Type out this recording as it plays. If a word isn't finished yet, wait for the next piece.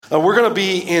We're going to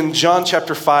be in John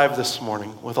chapter 5 this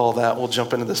morning. With all that, we'll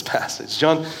jump into this passage.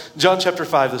 John chapter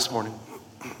 5 this morning.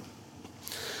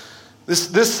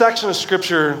 This section of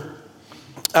Scripture,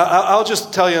 I'll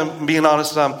just tell you, being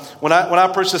honest, when I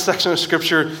approached this section of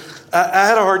Scripture, I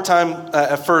had a hard time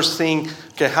at first seeing,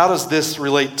 okay, how does this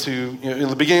relate to, in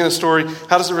the beginning of the story?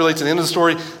 How does it relate to the end of the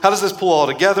story? How does this pull all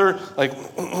together? Like,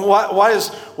 why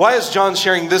is John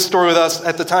sharing this story with us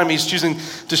at the time he's choosing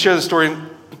to share the story?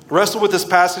 Wrestled with this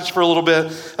passage for a little bit.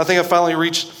 I think I finally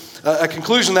reached a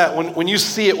conclusion that when you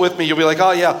see it with me, you'll be like,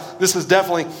 oh yeah, this is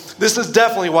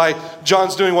definitely why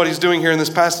John's doing what he's doing here in this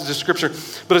passage of Scripture.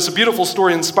 But it's a beautiful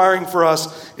story, inspiring for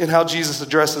us in how Jesus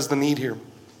addresses the need here.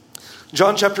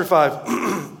 John chapter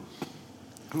 5,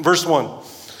 verse 1.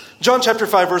 John chapter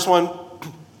 5, verse 1.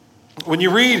 When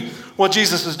you read what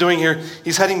Jesus is doing here,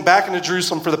 he's heading back into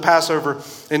Jerusalem for the Passover.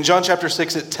 In John chapter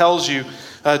 6, it tells you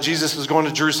Jesus is going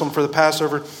to Jerusalem for the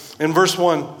Passover. In verse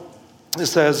 1, it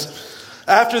says,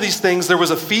 after these things, there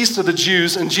was a feast of the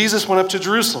Jews, and Jesus went up to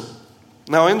Jerusalem.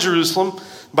 Now in Jerusalem,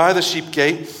 by the sheep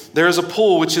gate, there is a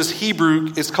pool, which is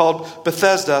Hebrew. It's called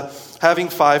Bethesda, having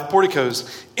 5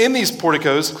 porticos. In these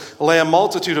porticos lay a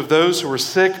multitude of those who were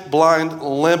sick, blind,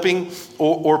 limping,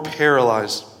 or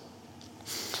paralyzed.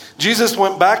 Jesus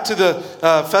went back to the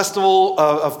festival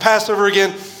of Passover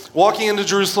again, walking into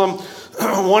Jerusalem,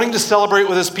 wanting to celebrate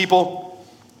with his people.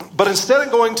 But instead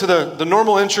of going to the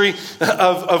normal entry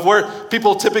of where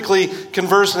people typically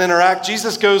converse and interact,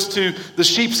 Jesus goes to the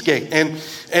sheep's gate.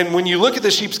 And when you look at the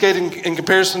sheep's gate in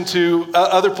comparison to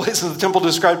other places the temple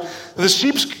described, the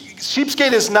sheep's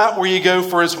gate is not where you go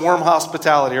for its warm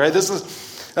hospitality, right? This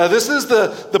is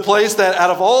the place that out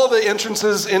of all the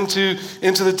entrances into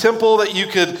the temple that you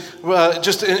could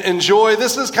just enjoy,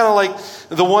 this is kind of like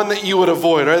the one that you would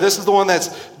avoid, right? This is the one that's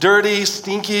dirty,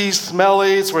 stinky,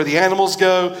 smelly. It's where the animals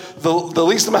go. The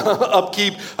least amount of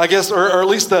upkeep, I guess, or at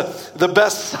least the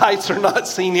best sights are not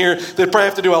seen here. They probably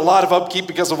have to do a lot of upkeep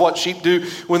because of what sheep do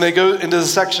when they go into the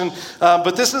section.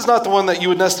 But this is not the one that you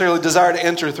would necessarily desire to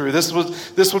enter through. This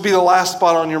would be the last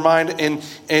spot on your mind in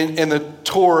the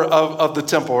tour of the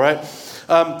temple, right?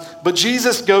 But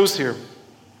Jesus goes here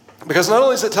because not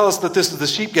only does it tell us that this is the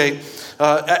sheep gate,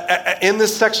 in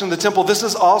this section of the temple, this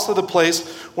is also the place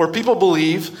where people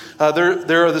believe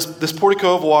there are this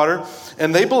portico of water,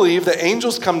 and they believe that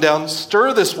angels come down,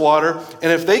 stir this water,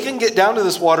 and if they can get down to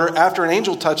this water after an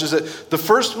angel touches it, the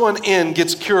first one in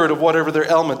gets cured of whatever their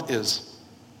ailment is.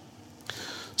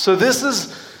 So this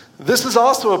is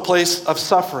also a place of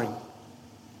suffering,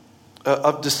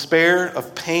 of despair,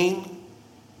 of pain.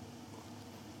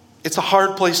 It's a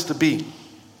hard place to be.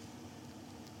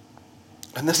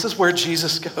 And this is where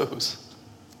Jesus goes.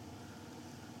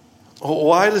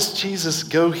 Why does Jesus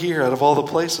go here out of all the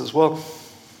places? Well,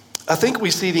 I think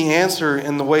we see the answer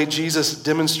in the way Jesus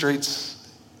demonstrates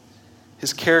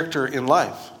his character in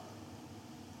life.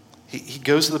 He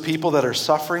goes to the people that are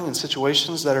suffering in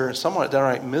situations that are somewhat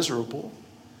downright miserable.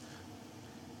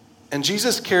 And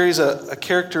Jesus carries a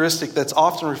characteristic that's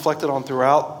often reflected on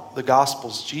throughout the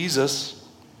Gospels. Jesus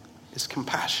is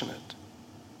compassionate.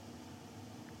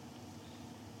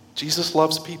 Jesus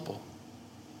loves people.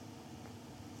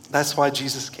 That's why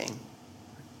Jesus came.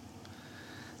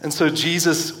 And so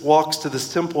Jesus walks to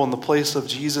this temple, and the place of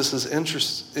Jesus is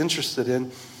interested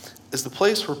in is the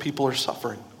place where people are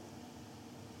suffering.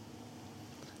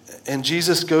 And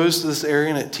Jesus goes to this area,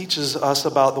 and it teaches us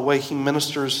about the way he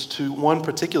ministers to one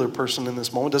particular person in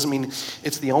this moment. Doesn't mean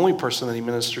it's the only person that he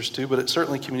ministers to, but it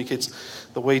certainly communicates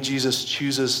the way Jesus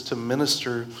chooses to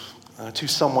minister to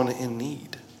someone in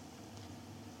need.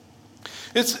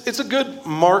 It's a good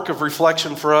mark of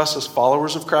reflection for us as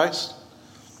followers of Christ.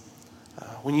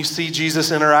 When you see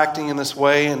Jesus interacting in this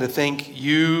way, and to think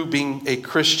you, being a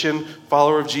Christian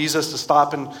follower of Jesus, to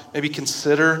stop and maybe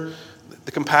consider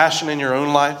the compassion in your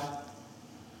own life.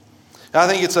 And I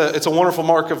think it's a wonderful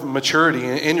mark of maturity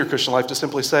in your Christian life to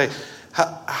simply say,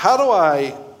 how do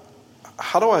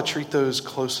I treat those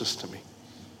closest to me?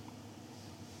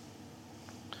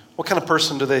 What kind of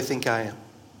person do they think I am?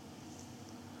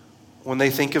 When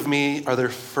they think of me, are their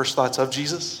first thoughts of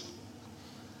Jesus?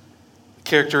 The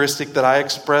characteristic that I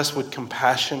express, would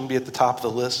compassion be at the top of the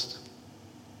list?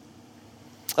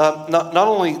 Not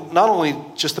only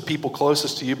just the people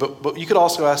closest to you, but you could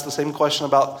also ask the same question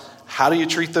about how do you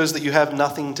treat those that you have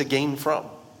nothing to gain from?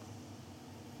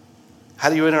 How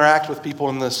do you interact with people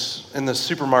in the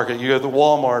supermarket? You go to the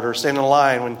Walmart or stand in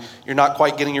line when you're not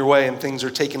quite getting your way and things are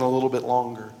taking a little bit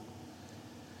longer.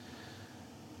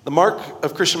 The mark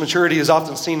of Christian maturity is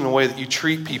often seen in the way that you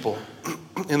treat people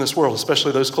in this world,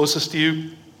 especially those closest to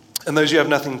you and those you have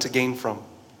nothing to gain from.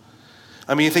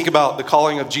 I mean, you think about the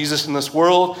calling of Jesus in this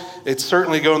world. It's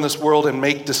certainly go in this world and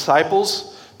make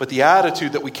disciples. But the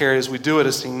attitude that we carry as we do it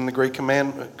is seen in the great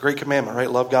commandment, right?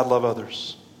 Love God, love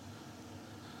others.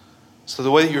 So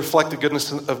the way that you reflect the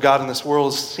goodness of God in this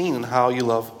world is seen in how you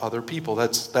love other people.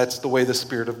 That's the way the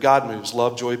Spirit of God moves.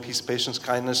 Love, joy, peace, patience,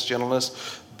 kindness,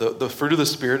 gentleness. The fruit of the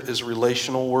Spirit is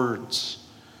relational words.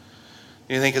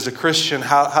 You think, as a Christian,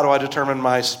 how do I determine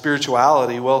my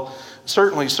spirituality? Well,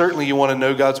 certainly you want to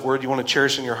know God's word. You want to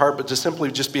cherish it in your heart. But to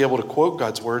simply just be able to quote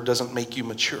God's word doesn't make you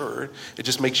mature. It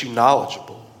just makes you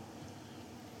knowledgeable.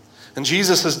 And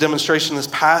Jesus' demonstration in this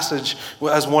passage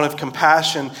as one of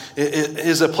compassion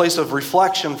is a place of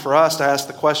reflection for us to ask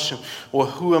the question, well,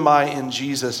 who am I in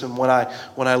Jesus? And when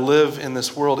I live in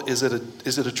this world, is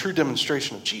it a true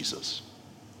demonstration of Jesus?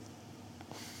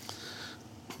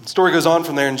 The story goes on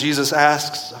from there, and Jesus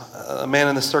asks a man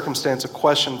in this circumstance a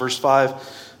question, verse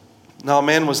 5. Now a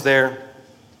man was there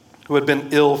who had been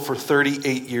ill for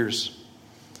 38 years.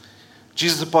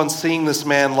 Jesus, upon seeing this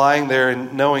man lying there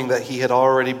and knowing that he had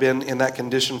already been in that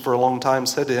condition for a long time,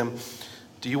 said to him,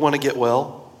 "Do you want to get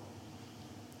well?"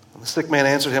 And the sick man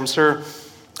answered him, "Sir,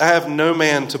 I have no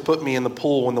man to put me in the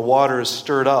pool when the water is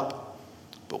stirred up,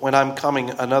 but when I'm coming,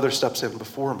 another steps in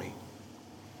before me."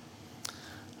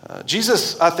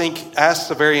 Jesus, I think, asks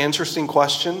a very interesting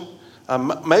question.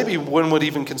 Maybe one would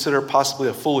even consider possibly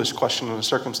a foolish question in a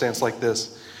circumstance like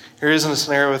this. Here he is in a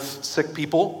scenario with sick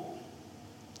people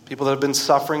that have been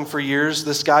suffering for years.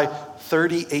 This guy,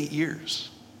 38 years.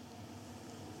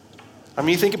 I mean,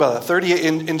 you think about that. 38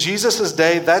 in Jesus'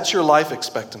 day, that's your life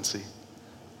expectancy.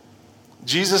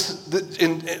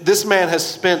 This man has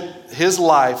spent his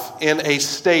life in a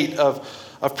state of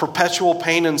perpetual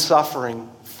pain and suffering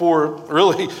for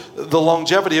really the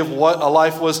longevity of what a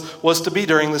life was to be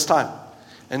during this time.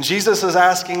 And Jesus is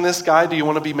asking this guy, do you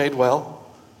want to be made well?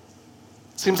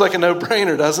 Seems like a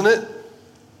no-brainer, doesn't it?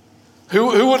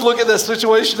 Who would look at this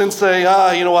situation and say,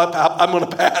 you know what, I'm going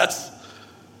to pass?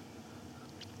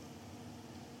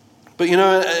 But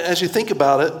as you think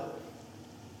about it,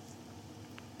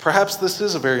 perhaps this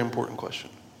is a very important question.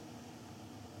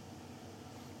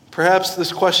 Perhaps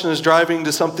this question is driving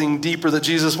to something deeper that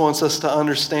Jesus wants us to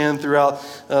understand throughout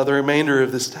the remainder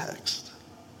of this text.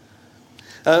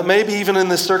 Maybe even in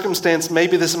this circumstance,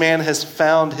 maybe this man has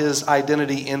found his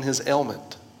identity in his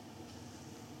ailment.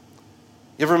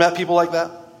 You ever met people like that?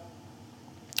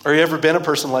 Or you ever been a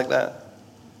person like that?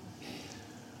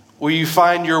 Will you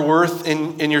find your worth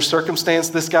in your circumstance?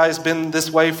 This guy's been this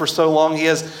way for so long. He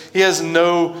has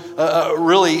no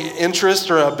really interest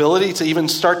or ability to even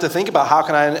start to think about how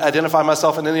can I identify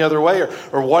myself in any other way?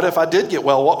 Or what if I did get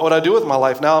well? What would I do with my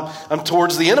life? Now I'm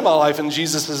towards the end of my life in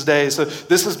Jesus' day. So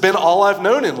this has been all I've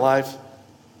known in life.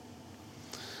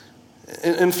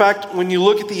 In fact, when you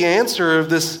look at the answer of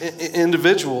this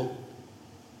individual,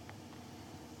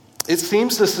 it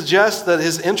seems to suggest that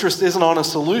his interest isn't on a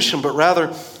solution, but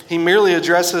rather he merely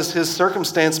addresses his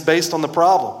circumstance based on the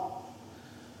problem.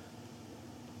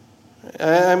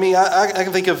 I mean, I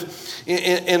can think of,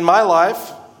 in my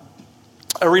life,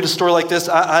 I read a story like this.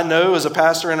 I know as a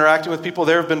pastor interacting with people,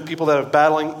 there have been people that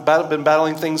have been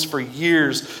battling things for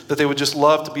years that they would just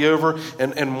love to be over.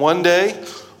 And one day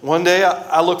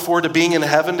I look forward to being in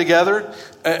heaven together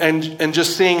and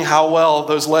just seeing how well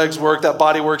those legs work, that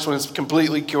body works when it's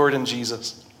completely cured in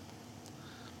Jesus.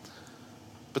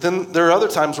 But then there are other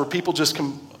times where people just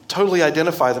totally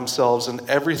identify themselves in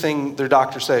everything their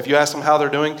doctors say. If you ask them how they're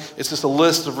doing, it's just a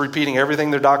list of repeating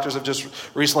everything their doctors have just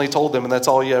recently told them, and that's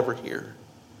all you ever hear.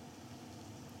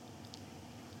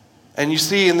 And you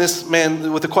see in this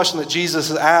man, with the question that Jesus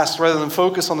has asked, rather than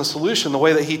focus on the solution, the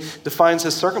way that he defines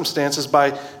his circumstances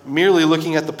by merely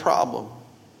looking at the problem.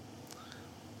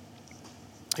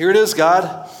 Here it is,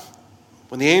 God.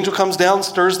 When the angel comes down,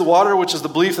 stirs the water, which is the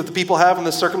belief that the people have in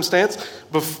this circumstance,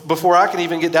 before I can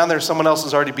even get down there, someone else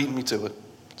has already beaten me to it.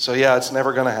 So yeah, it's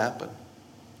never going to happen.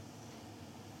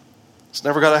 It's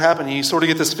never going to happen. You sort of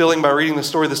get this feeling by reading the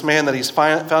story of this man that he's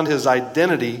found his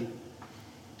identity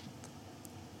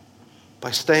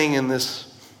by staying in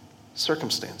this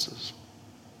circumstances.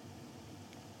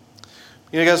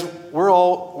 Guys, we're a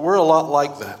lot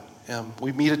like that.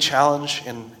 We meet a challenge,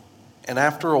 and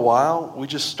after a while, we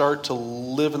just start to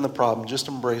live in the problem, just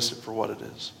embrace it for what it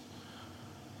is.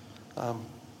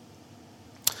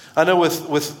 I know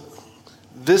with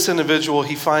this individual,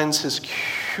 he finds his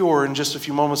cure in just a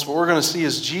few moments. What we're going to see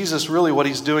is Jesus, really what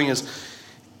he's doing is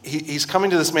he's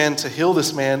coming to this man to heal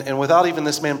this man, and without even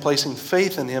this man placing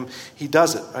faith in him, he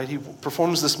does it, right? He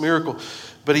performs this miracle.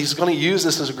 But he's going to use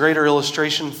this as a greater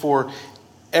illustration for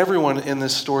everyone in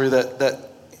this story that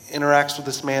interacts with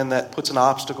this man that puts an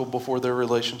obstacle before their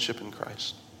relationship in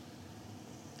Christ.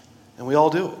 And we all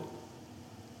do it.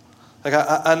 Like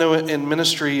I know in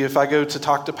ministry, if I go to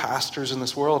talk to pastors in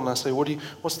this world and I say,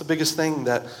 what's the biggest thing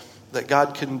that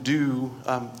God can do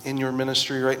in your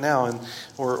ministry right now,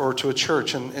 or to a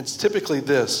church? And it's typically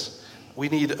this: we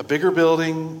need a bigger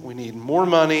building, we need more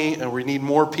money, and we need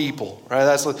more people. Right?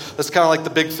 That's kind of like the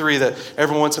big three that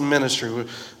everyone wants in ministry: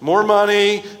 more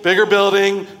money, bigger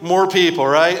building, more people.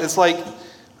 Right? It's like,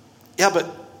 yeah,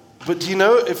 but do you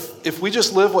know if we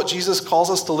just live what Jesus calls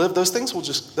us to live, those things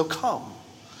they'll come.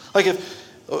 Like if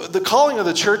the calling of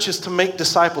the church is to make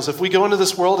disciples. If we go into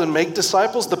this world and make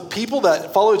disciples, the people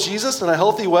that follow Jesus in a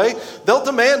healthy way, they'll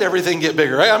demand everything get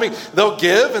bigger, right? I mean, they'll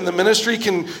give, and the ministry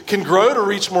can grow to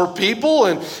reach more people.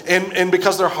 And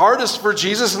because their heart is for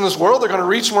Jesus in this world, they're going to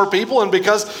reach more people. And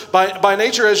because by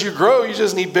nature, as you grow, you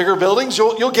just need bigger buildings.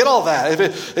 You'll get all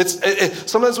that.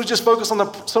 Sometimes we just focus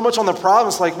so much on the problem.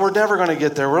 It's like we're never going to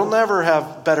get there. We'll never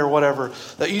have better whatever.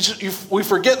 That we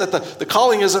forget that the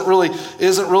calling isn't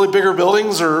really bigger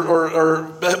buildings or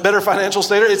better financial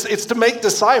status. It's to make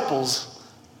disciples.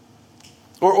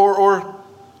 Or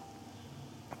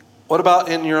what about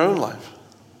in your own life?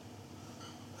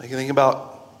 Like you think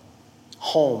about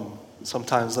home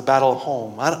sometimes, the battle of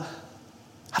home. I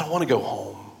don't want to go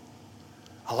home.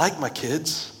 I like my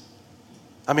kids.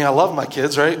 I mean, I love my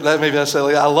kids, right? Maybe I say,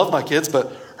 I love my kids,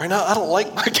 but right now I don't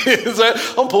like my kids.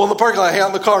 I'm pulling the parking lot, hang out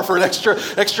in the car for an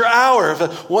extra hour.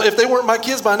 If they weren't my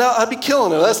kids by now, I'd be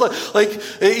killing it. That's like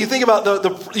you think about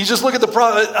you just look at the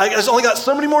problem. I just only got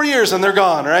so many more years and they're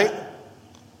gone, right?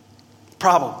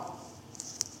 Problem.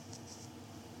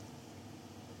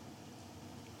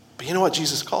 But you know what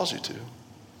Jesus calls you to?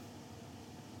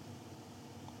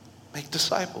 Make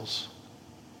disciples.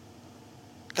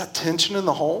 Got tension in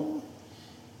the home?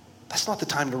 That's not the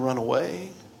time to run away.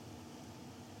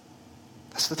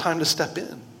 That's the time to step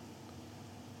in.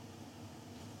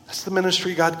 That's the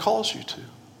ministry God calls you to.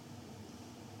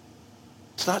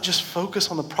 It's not just focus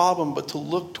on the problem, but to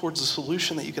look towards the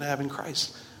solution that you can have in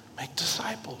Christ. Make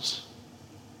disciples.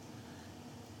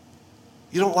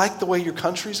 You don't like the way your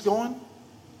country's going?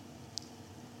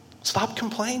 Stop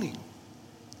complaining.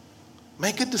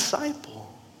 Make a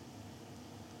disciple.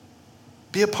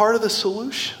 Be a part of the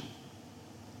solution.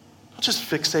 Don't just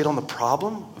fixate on the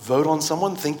problem, vote on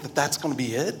someone, think that that's going to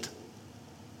be it.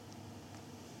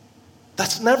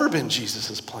 That's never been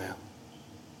Jesus' plan.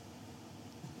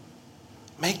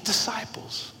 Make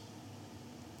disciples.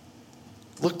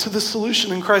 Look to the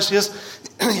solution in Christ.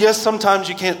 Yes, sometimes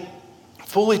you can't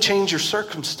fully change your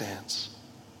circumstance.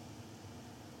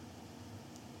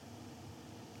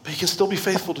 But you can still be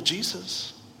faithful to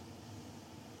Jesus.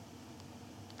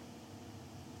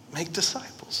 Make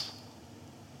disciples.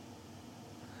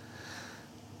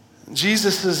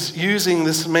 Jesus is using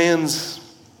this man's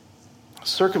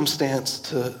circumstance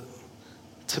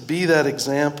to be that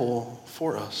example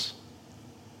for us.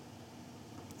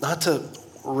 Not to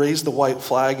raise the white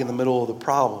flag in the middle of the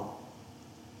problem,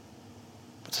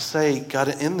 but to say, God,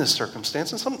 in this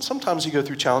circumstance, and sometimes you go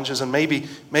through challenges, and maybe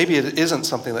it isn't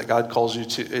something that God called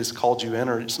you in,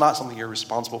 or it's not something you're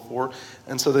responsible for,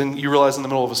 and so then you realize in the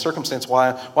middle of a circumstance,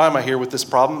 why am I here with this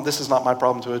problem? This is not my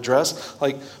problem to address.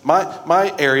 Like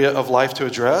my area of life to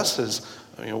address is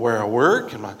where I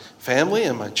work and my family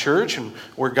and my church and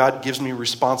where God gives me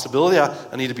responsibility.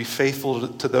 I need to be faithful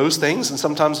to those things. And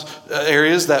sometimes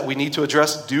areas that we need to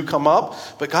address do come up.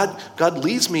 But God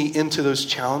leads me into those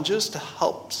challenges to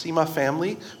help see my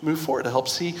family move forward, to help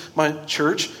see my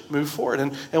church move forward.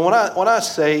 And when I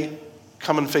say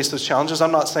come and face those challenges,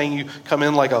 I'm not saying you come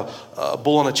in like a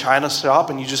bull in a china shop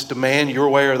and you just demand your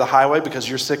way or the highway because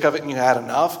you're sick of it and you had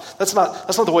enough. That's not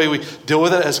the way we deal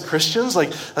with it as Christians. Like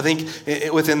I think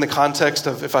within the context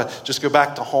of if I just go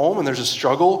back to home and there's a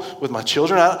struggle with my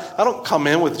children, I don't come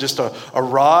in with just a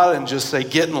rod and just say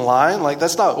get in line. Like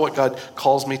that's not what God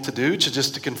calls me to do,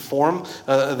 to conform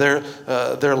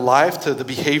their life to the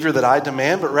behavior that I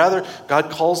demand, but rather God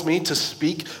calls me to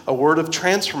speak a word of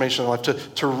transformation in life,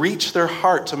 to reach their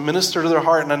heart, to minister to their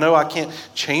heart. And I know I can't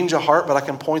change a heart, but I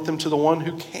can point them to the one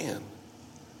who can.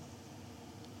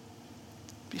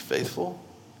 Be faithful.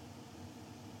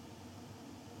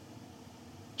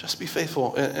 Just be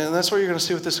faithful. And that's what you're going to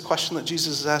see with this question that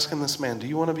Jesus is asking this man. Do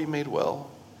you want to be made well?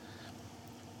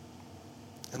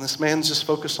 And this man's just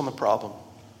focused on the problem.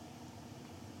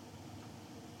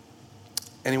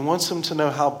 And he wants him to know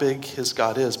how big his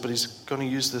God is, but he's going to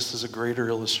use this as a greater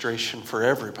illustration for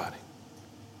everybody.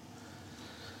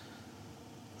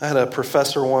 I had a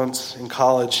professor once in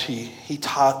college. He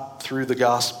taught through the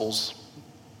Gospels,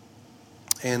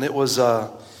 and it was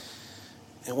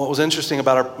And what was interesting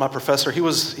about my professor, he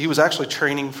was actually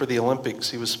training for the Olympics.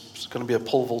 He was going to be a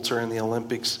pole vaulter in the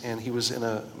Olympics, and he was in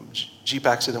a Jeep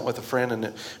accident with a friend, and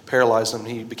it paralyzed him.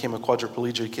 He became a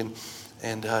quadriplegic,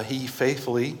 and he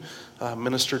faithfully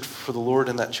ministered for the Lord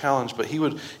in that challenge. But he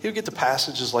would get to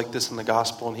passages like this in the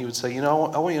gospel, and he would say, I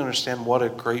want you to understand what a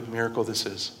great miracle this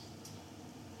is.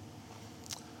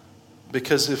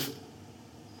 Because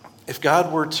if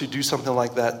God were to do something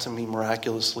like that to me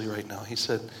miraculously right now, he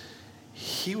said,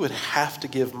 he would have to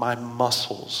give my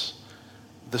muscles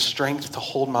the strength to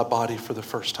hold my body for the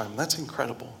first time. That's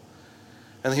incredible.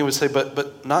 And he would say,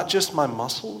 but not just my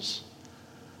muscles,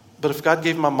 but if God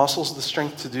gave my muscles the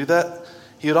strength to do that,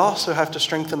 he would also have to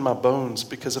strengthen my bones,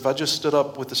 because if I just stood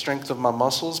up with the strength of my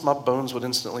muscles, my bones would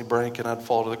instantly break and I'd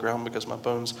fall to the ground because my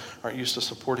bones aren't used to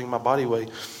supporting my body weight.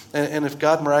 And if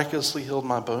God miraculously healed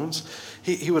my bones,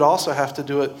 he would also have to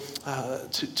do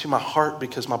it to my heart,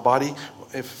 because my body,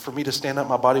 for me to stand up,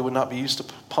 my body would not be used to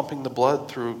pumping the blood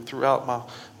throughout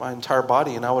my entire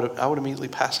body, and I would immediately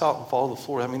pass out and fall to the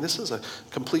floor. I mean, this is a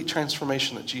complete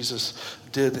transformation that Jesus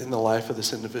did in the life of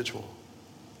this individual.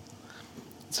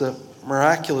 It's a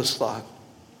miraculous thought.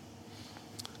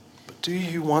 But do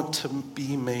you want to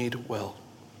be made well?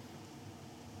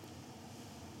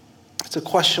 It's a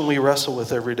question we wrestle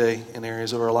with every day in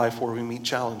areas of our life where we meet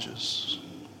challenges.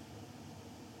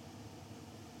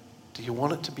 Do you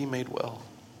want it to be made well?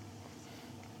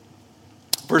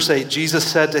 Verse 8, Jesus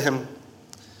said to him,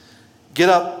 "Get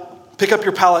up, pick up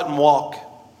your pallet and walk."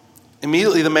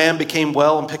 Immediately the man became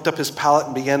well and picked up his pallet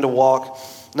and began to walk.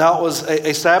 Now it was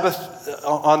a Sabbath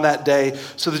on that day.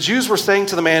 So the Jews were saying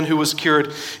to the man who was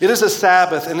cured, "It is a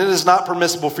Sabbath, and it is not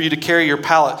permissible for you to carry your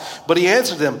pallet." But he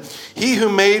answered them, "He who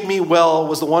made me well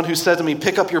was the one who said to me,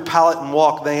 'Pick up your pallet and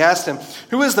walk.'" They asked him,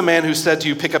 "Who is the man who said to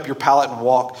you, 'Pick up your pallet and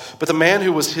walk'?" But the man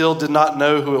who was healed did not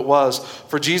know who it was,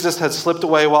 for Jesus had slipped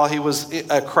away while he was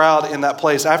a crowd in that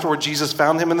place. Afterward, Jesus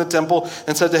found him in the temple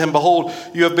and said to him, "Behold,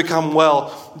 you have become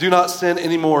well. Do not sin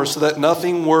anymore, so that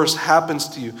nothing worse happens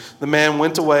to you." The man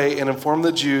went away and informed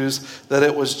the Jews that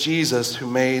it was Jesus who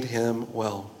made him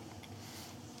well.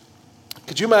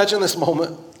 Could you imagine this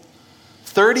moment?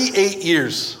 38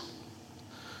 years.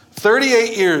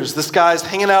 38 years, this guy's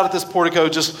hanging out at this portico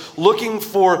just looking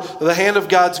for the hand of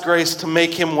God's grace to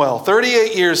make him well.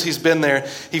 38 years he's been there.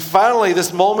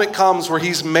 This moment comes where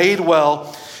he's made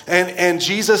well. And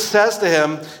Jesus says to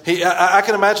him, I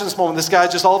can imagine this moment. This guy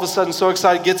just all of a sudden so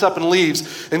excited gets up and leaves.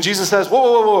 And Jesus says,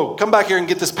 whoa, come back here and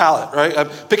get this pallet, right?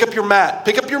 Pick up your mat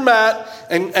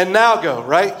and now go,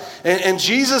 right? And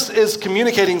Jesus is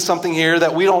communicating something here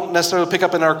that we don't necessarily pick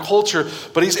up in our culture,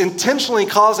 but he's intentionally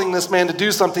causing this man to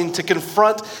do something to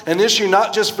confront an issue,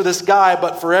 not just for this guy,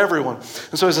 but for everyone.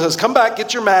 And so he says, "Come back,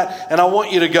 get your mat, and I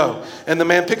want you to go." And the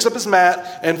man picks up his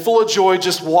mat and full of joy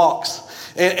just walks.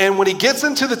 And when he gets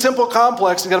into the temple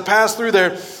complex, he's got to pass through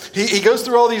there, he goes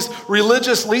through all these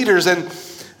religious leaders, and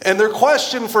their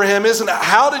question for him isn't,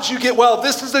 "How did you get well?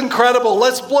 This is incredible.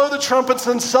 Let's blow the trumpets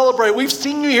and celebrate. We've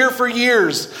seen you here for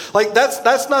years." Like,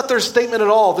 that's not their statement at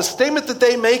all. The statement that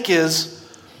they make is,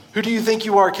 "Who do you think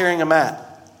you are carrying a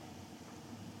mat?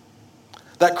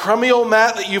 That crummy old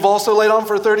mat that you've also laid on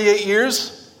for 38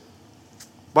 years?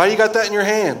 Why do you got that in your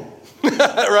hand?"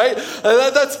 Right?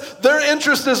 That's their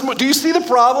interest. Do you see the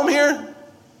problem here?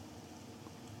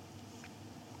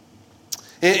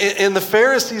 In the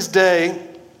Pharisees' day,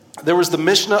 there was the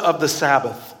Mishnah of the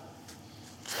Sabbath.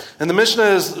 And the Mishnah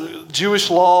is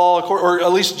Jewish law, or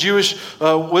at least Jewish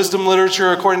wisdom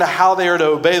literature, according to how they are to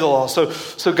obey the law.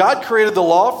 So God created the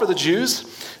law for the Jews.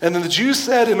 And then the Jews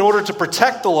said, in order to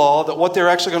protect the law, that what they're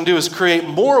actually going to do is create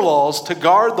more laws to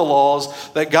guard the laws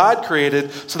that God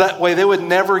created, so that way they would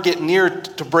never get near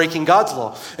to breaking God's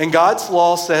law. And God's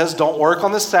law says, don't work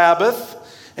on the Sabbath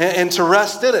and to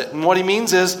rest in it. And what he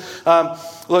means is,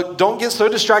 look, don't get so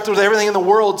distracted with everything in the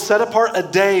world. Set apart a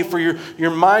day for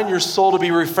your mind, your soul to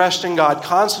be refreshed in God.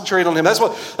 Concentrate on him. That's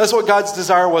what God's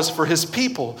desire was for his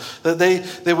people. That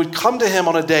they would come to him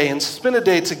on a day and spend a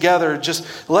day together, just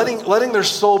letting their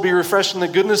soul be refreshed in the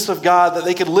goodness of God, that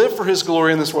they could live for his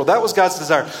glory in this world. That was God's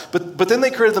desire. But then they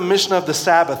created the Mishnah of the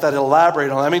Sabbath that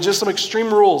elaborated on it. I mean, just some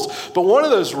extreme rules. But one of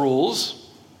those rules,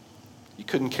 you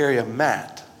couldn't carry a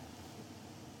mat.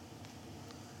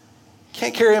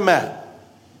 Can't carry a mat.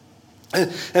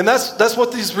 And that's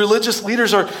what these religious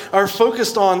leaders are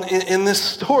focused on in this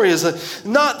story, is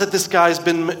not that this guy's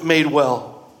been made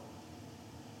well,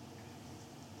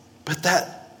 but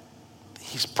that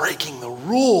he's breaking the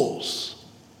rules.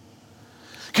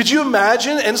 Could you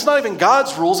imagine, and it's not even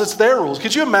God's rules, it's their rules.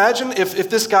 Could you imagine if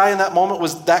this guy in that moment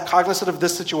was that cognizant of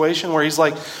this situation, where he's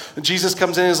like, Jesus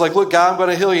comes in and is like, "Look, God, I'm going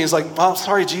to heal you." He's like, "Oh,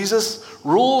 sorry, Jesus,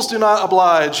 rules do not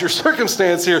oblige your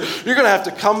circumstance here. You're going to have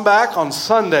to come back on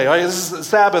Sunday. Right? This is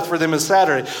Sabbath for them is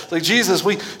Saturday. It's like, Jesus,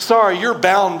 you're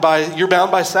bound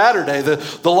by Saturday.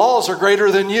 The laws are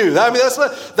greater than you. I mean,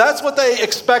 that's what they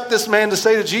expect this man to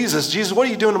say to Jesus. Jesus, what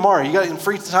are you doing tomorrow? You got any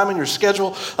free time in your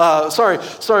schedule? Sorry,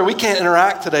 we can't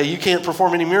interact today. You can't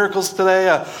perform any miracles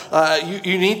today.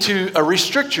 You need to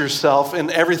restrict yourself in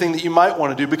everything that you might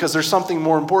want to do because there's something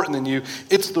more important than you.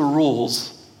 It's the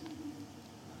rules.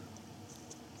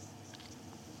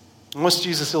 And what's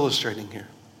Jesus illustrating here?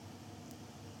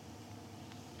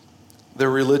 Their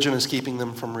religion is keeping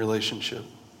them from relationship.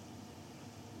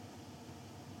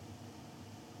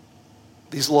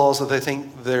 These laws that they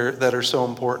think that are so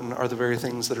important are the very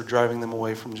things that are driving them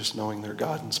away from just knowing their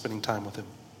God and spending time with Him.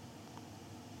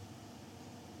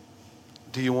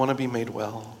 Do you want to be made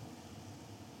well?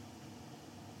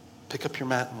 Pick up your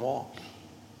mat and walk.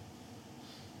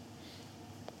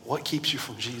 What keeps you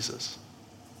from Jesus?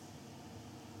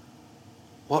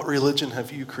 What religion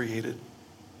have you created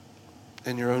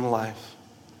in your own life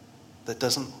that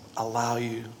doesn't allow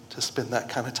you to spend that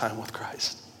kind of time with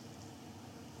Christ?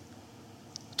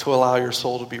 To allow your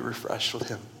soul to be refreshed with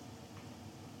Him.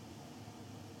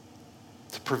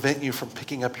 To prevent you from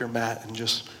picking up your mat and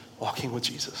just walking with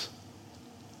Jesus.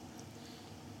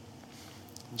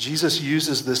 Jesus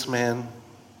uses this man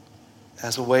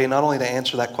as a way not only to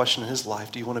answer that question in his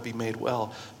life, do you want to be made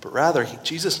well? But rather,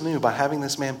 Jesus knew by having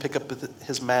this man pick up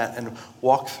his mat and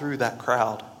walk through that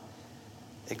crowd,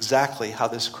 exactly how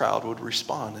this crowd would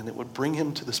respond. And it would bring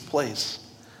him to this place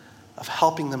of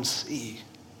helping them see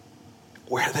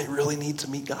where they really need to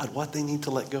meet God, what they need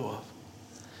to let go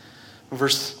of.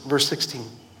 Verse 16.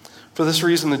 For this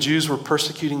reason, the Jews were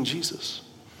persecuting Jesus.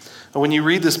 And when you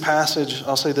read this passage,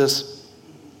 I'll say this.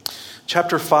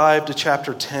 Chapter 5 to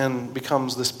chapter 10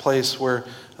 becomes this place where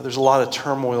there's a lot of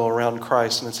turmoil around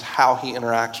Christ, and it's how He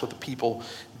interacts with the people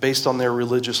based on their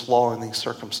religious law in these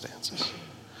circumstances.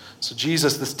 So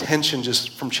Jesus, this tension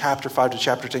just from chapter 5 to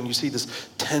chapter 10, you see this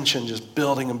tension just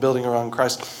building and building around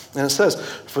Christ. And it says,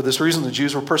 for this reason, the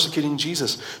Jews were persecuting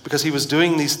Jesus because He was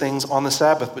doing these things on the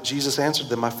Sabbath. But Jesus answered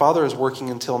them, my Father is working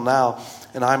until now,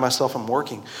 and I myself am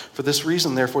working. For this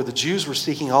reason, therefore, the Jews were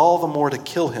seeking all the more to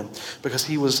kill Him because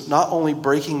He was not only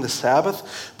breaking the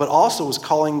Sabbath, but also was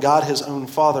calling God His own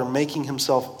Father, making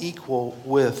Himself equal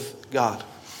with God.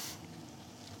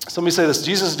 So let me say this.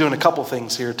 Jesus is doing a couple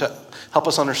things here to help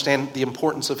us understand the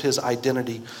importance of His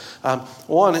identity.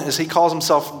 One is He calls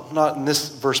Himself, not in this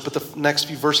verse, but the next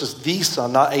few verses, the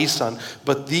Son, not a Son,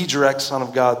 but the direct Son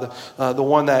of God, the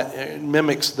one that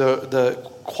mimics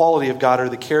the quality of God or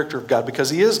the character of God,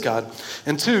 because He is God.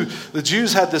 And two, the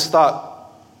Jews had this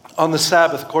thought on the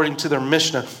Sabbath, according to their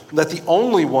Mishnah, that the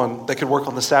only one that could work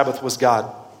on the Sabbath was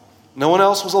God. No one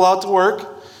else was allowed to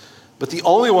work. But the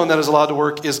only one that is allowed to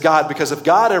work is God, because if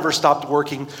God ever stopped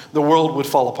working, the world would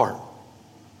fall apart.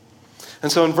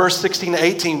 And so in verse 16 to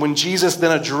 18, when Jesus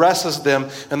then addresses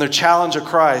them and their challenge of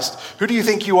Christ, who do you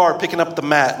think you are picking up the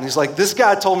mat? And He's like, this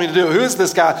guy told me to do it. Who is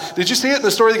this guy? Did you see it in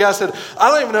the story? The guy said, I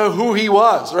don't even know who he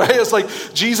was, right? It's like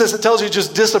Jesus, it tells you,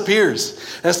 just disappears.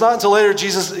 And it's not until later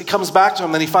Jesus comes back to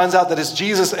him that he finds out that it's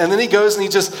Jesus. And then he goes and he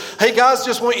just, hey guys,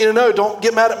 just want you to know, don't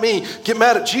get mad at me. Get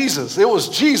mad at Jesus. It was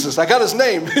Jesus. I got his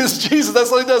name. It's Jesus. That's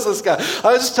what he does, this guy.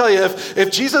 I just tell you, if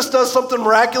Jesus does something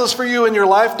miraculous for you in your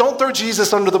life, don't throw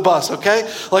Jesus under the bus, okay?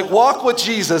 Like, walk with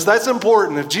Jesus. That's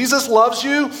important. If Jesus loves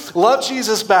you, love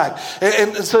Jesus back.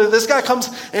 And so this guy comes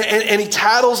and he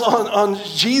tattles on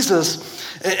Jesus.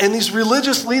 And these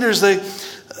religious leaders,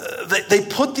 they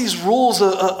put these rules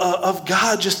of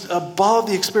God just above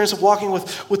the experience of walking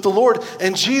with the Lord.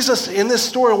 And Jesus, in this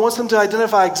story, wants them to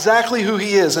identify exactly who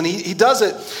He is. And he does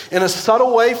it in a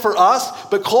subtle way for us,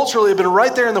 but culturally, it's been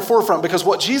right there in the forefront. Because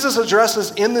what Jesus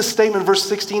addresses in this statement, verse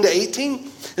 16 to 18,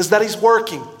 is that He's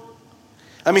working.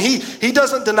 I mean, he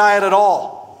doesn't deny it at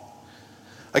all.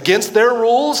 Against their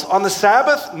rules on the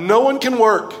Sabbath, no one can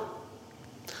work.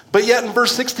 But yet in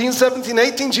verse 16, 17,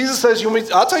 18, Jesus says,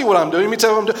 I'll tell you what I'm doing. Let me tell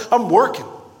you what I'm doing. I'm working.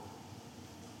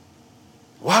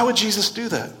 Why would Jesus do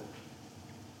that?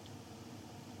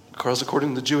 Because according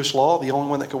to the Jewish law, the only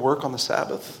one that could work on the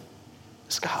Sabbath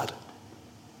is God.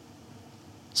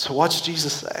 So what's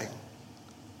Jesus saying?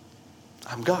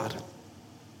 I'm God.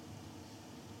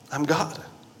 I'm God.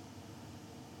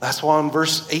 That's why in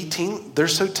verse 18, they're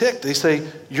so ticked. They say,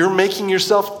 you're making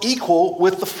yourself equal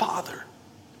with the Father.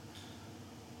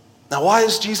 Now, why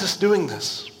is Jesus doing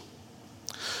this?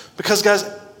 Because, guys,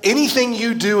 anything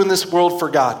you do in this world for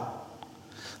God,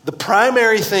 the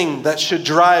primary thing that should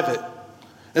drive it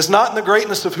is not in the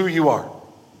greatness of who you are,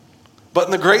 but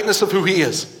in the greatness of who He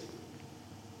is.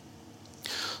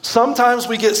 Sometimes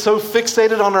we get so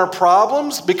fixated on our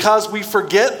problems because we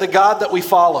forget the God that we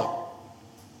follow.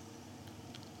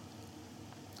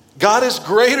 God is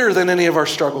greater than any of our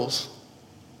struggles.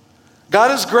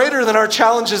 God is greater than our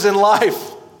challenges in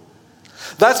life.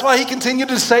 That's why he continued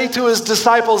to say to his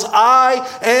disciples, I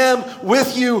am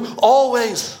with you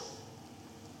always.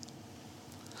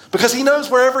 Because he knows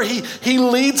wherever he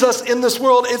leads us in this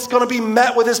world, it's going to be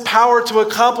met with his power to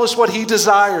accomplish what he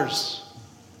desires.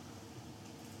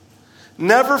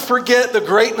 Never forget the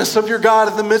greatness of your God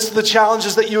in the midst of the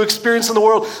challenges that you experience in the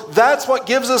world. That's what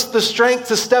gives us the strength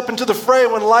to step into the fray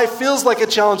when life feels like a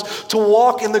challenge, to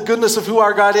walk in the goodness of who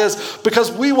our God is.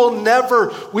 Because we will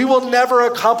never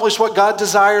accomplish what God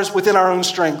desires within our own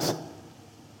strength.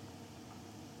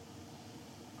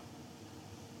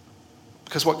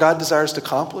 Because what God desires to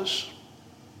accomplish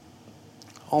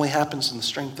only happens in the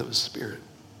strength of his Spirit.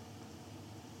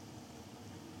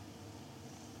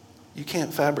 You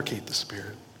can't fabricate the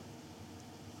Spirit.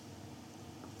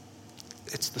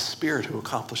 It's the Spirit who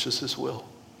accomplishes his will.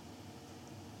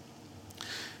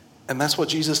 And that's what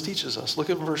Jesus teaches us. Look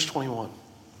at verse 21.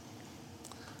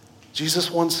 Jesus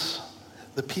wants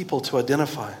the people to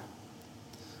identify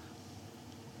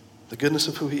the goodness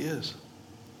of who he is.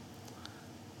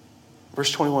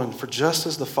 Verse 21, for just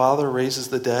as the Father raises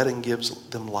the dead and gives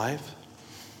them life,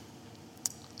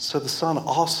 so the Son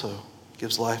also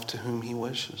gives life to whom he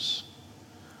wishes.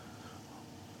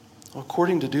 Well,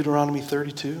 according to Deuteronomy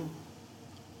 32,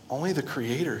 only the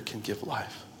Creator can give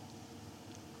life.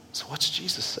 So what's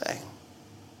Jesus saying?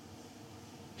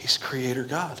 He's Creator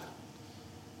God.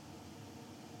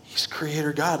 He's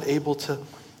Creator God, able to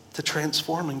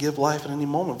transform and give life at any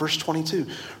moment. Verse 22,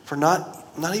 for not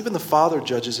even the Father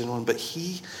judges anyone, but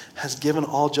he has given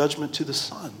all judgment to the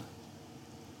Son.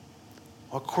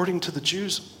 According to the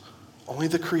Jews, only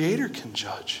the Creator can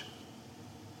judge.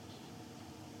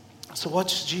 So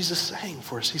what's Jesus saying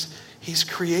for us? He's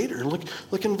Creator.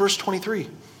 Look in verse 23.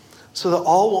 So that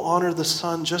all will honor the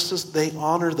Son just as they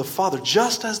honor the Father.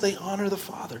 Just as they honor the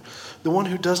Father. The one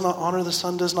who does not honor the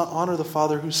Son does not honor the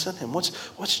Father who sent him.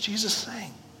 What's Jesus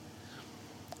saying?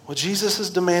 Well, Jesus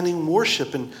is demanding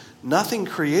worship, and nothing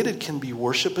created can be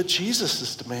worship, but Jesus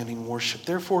is demanding worship.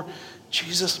 Therefore,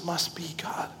 Jesus must be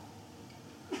God.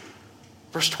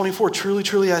 Verse 24, truly,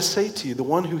 truly, I say to you, the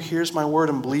one who hears my word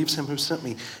and believes him who sent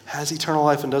me has eternal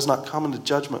life and does not come into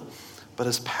judgment, but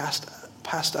is passed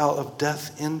out of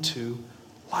death into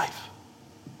life.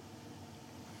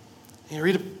 And you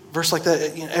read a verse like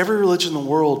that, every religion in the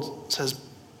world says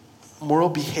moral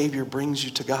behavior brings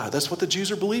you to God. That's what the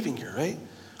Jews are believing here, right?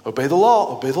 Obey the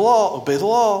law, obey the law, obey the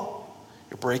law.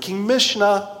 You're breaking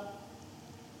Mishnah.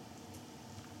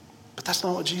 But that's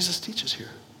not what Jesus teaches here.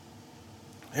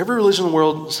 Every religion in the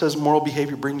world says moral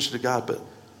behavior brings you to God, but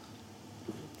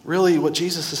really what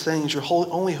Jesus is saying is your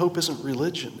only hope isn't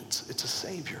religion, it's a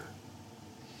Savior.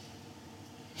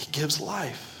 He gives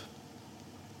life.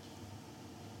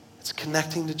 It's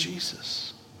connecting to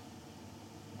Jesus.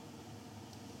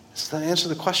 It's to answer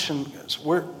the question,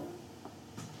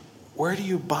 where do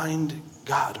you bind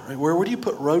God? Right? Where do you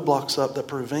put roadblocks up that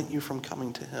prevent you from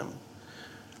coming to him?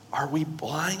 Are we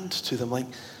blind to them?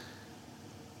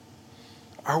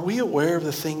 Are we aware of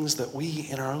the things that we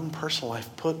in our own personal life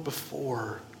put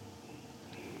before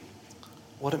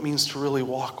what it means to really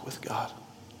walk with God?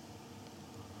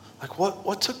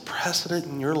 What took precedent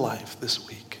in your life this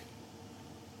week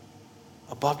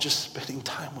above just spending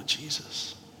time with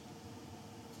Jesus?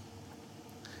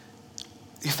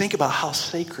 You think about how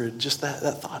sacred just that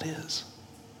thought is.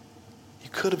 You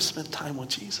could have spent time with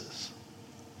Jesus.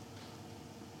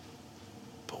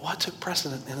 But what took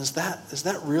precedent? And is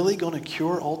that really going to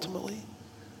cure ultimately?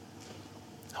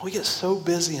 We get so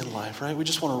busy in life, right? We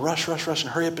just want to rush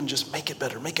and hurry up and just make it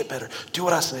better. Do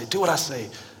what I say.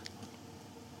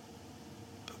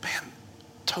 But man,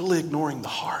 totally ignoring the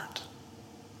heart.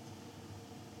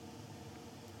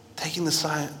 Taking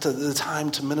the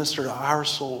time to minister to our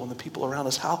soul and the people around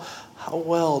us. How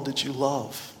well did you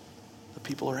love the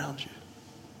people around you?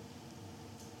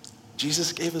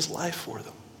 Jesus gave his life for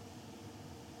them.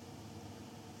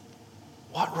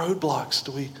 What roadblocks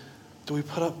do we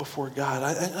put up before God?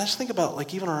 I just think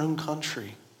about even our own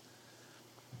country.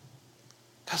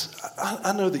 Because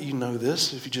I know that you know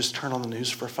this if you just turn on the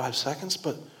news for 5 seconds,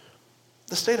 but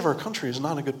the state of our country is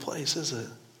not a good place, is it?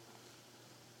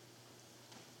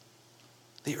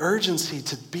 The urgency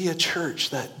to be a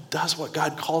church that does what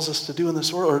God calls us to do in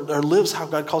this world, or lives how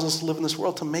God calls us to live in this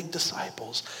world, to make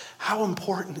disciples. How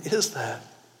important is that?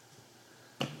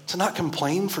 to not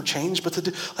complain for change, but to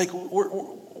do, like,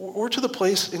 we're to the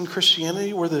place in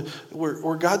Christianity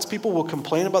where God's people will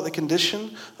complain about the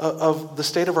condition of the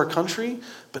state of our country,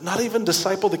 but not even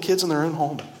disciple the kids in their own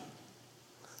home.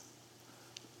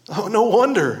 Oh, no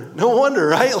wonder,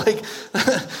 right? Like,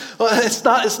 it's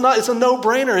a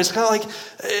no-brainer. It's kind of like,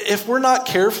 if we're not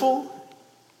careful,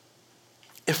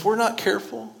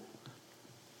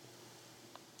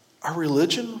 our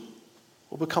religion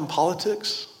will become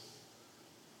politics.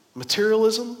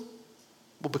 Materialism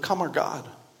will become our God.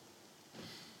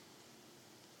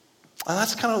 And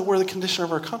that's kind of where the condition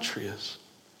of our country is.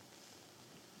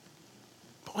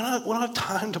 But we don't have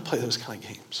time to play those kind of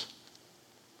games.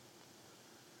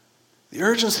 The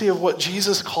urgency of what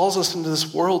Jesus calls us into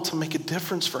this world to make a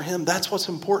difference for him, that's what's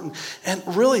important. And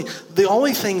really, the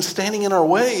only thing standing in our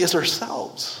way is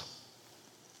ourselves.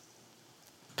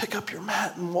 Pick up your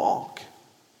mat and walk.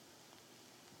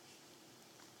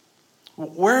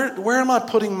 Where am I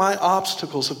putting my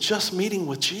obstacles of just meeting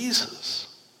with Jesus?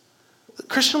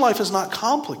 Christian life is not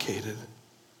complicated.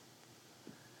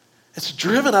 It's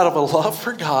driven out of a love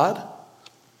for God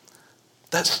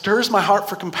that stirs my heart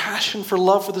for compassion, for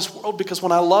love for this world, because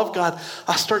when I love God,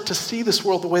 I start to see this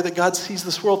world the way that God sees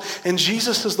this world. And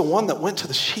Jesus is the one that went to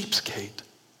the sheep's gate.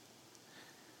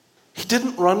 He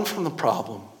didn't run from the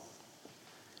problem.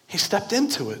 He stepped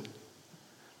into it.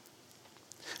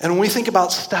 And when we think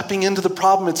about stepping into the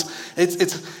problem,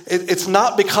 it's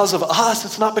not because of us.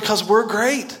 It's not because we're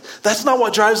great. That's not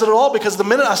what drives it at all, because the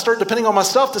minute I start depending on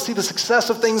myself to see the success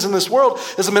of things in this world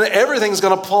is the minute everything's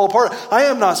going to fall apart. I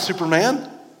am not Superman,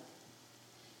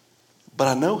 but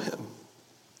I know him.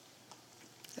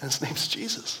 And his name's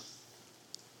Jesus.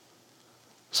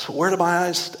 So where do my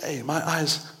eyes stay? My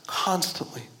eyes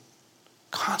constantly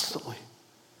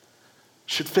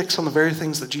should fix on the very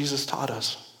things that Jesus taught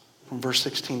us. From verse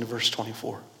 16 to verse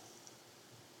 24.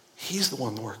 He's the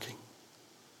one working.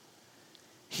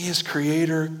 He is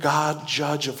creator, God,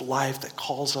 judge of life that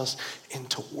calls us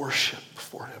into worship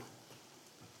before him.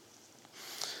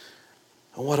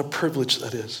 And what a privilege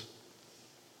that is.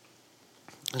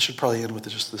 I should probably end with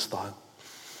just this thought.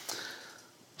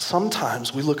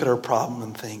 Sometimes we look at our problem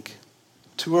and think,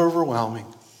 too overwhelming.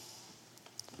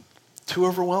 Too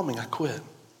overwhelming, I quit.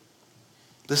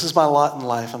 This is my lot in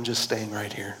life, I'm just staying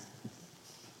right here.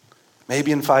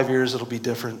 Maybe in 5 years it'll be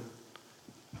different,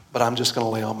 but I'm just going to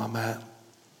lay on my mat.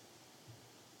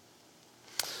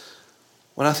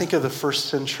 When I think of the first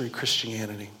century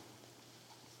Christianity,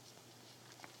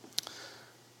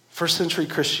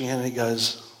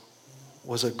 guys,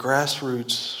 was a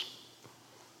grassroots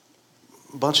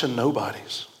bunch of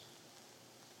nobodies.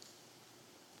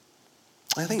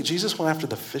 I think Jesus went after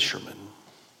the fishermen,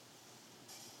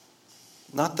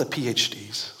 not the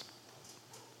PhDs.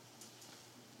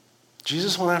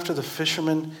 Jesus went after the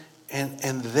fishermen,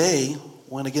 and they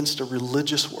went against a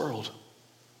religious world.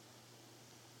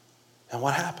 And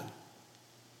what happened?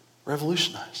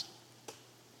 Revolutionized.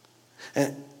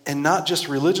 And not just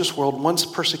religious world. Once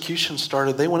persecution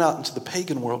started, they went out into the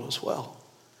pagan world as well.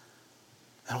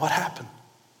 And what happened?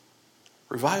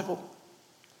 Revival.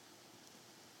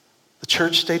 The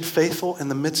church stayed faithful in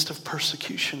the midst of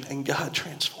persecution, and God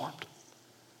transformed.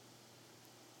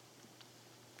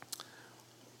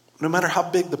 No matter how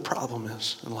big the problem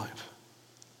is in life.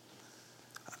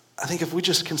 I think if we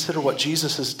just consider what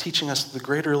Jesus is teaching us, the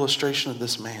greater illustration of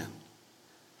this man,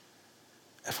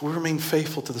 if we remain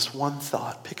faithful to this one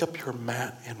thought, pick up your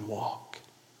mat and walk,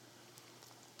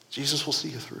 Jesus will see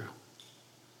you through.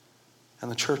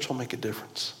 And the church will make a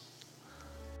difference.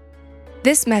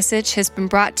 This message has been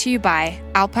brought to you by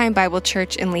Alpine Bible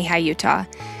Church in Lehi, Utah.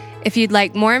 If you'd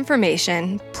like more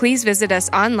information, please visit us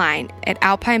online at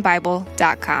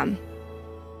alpinebible.com.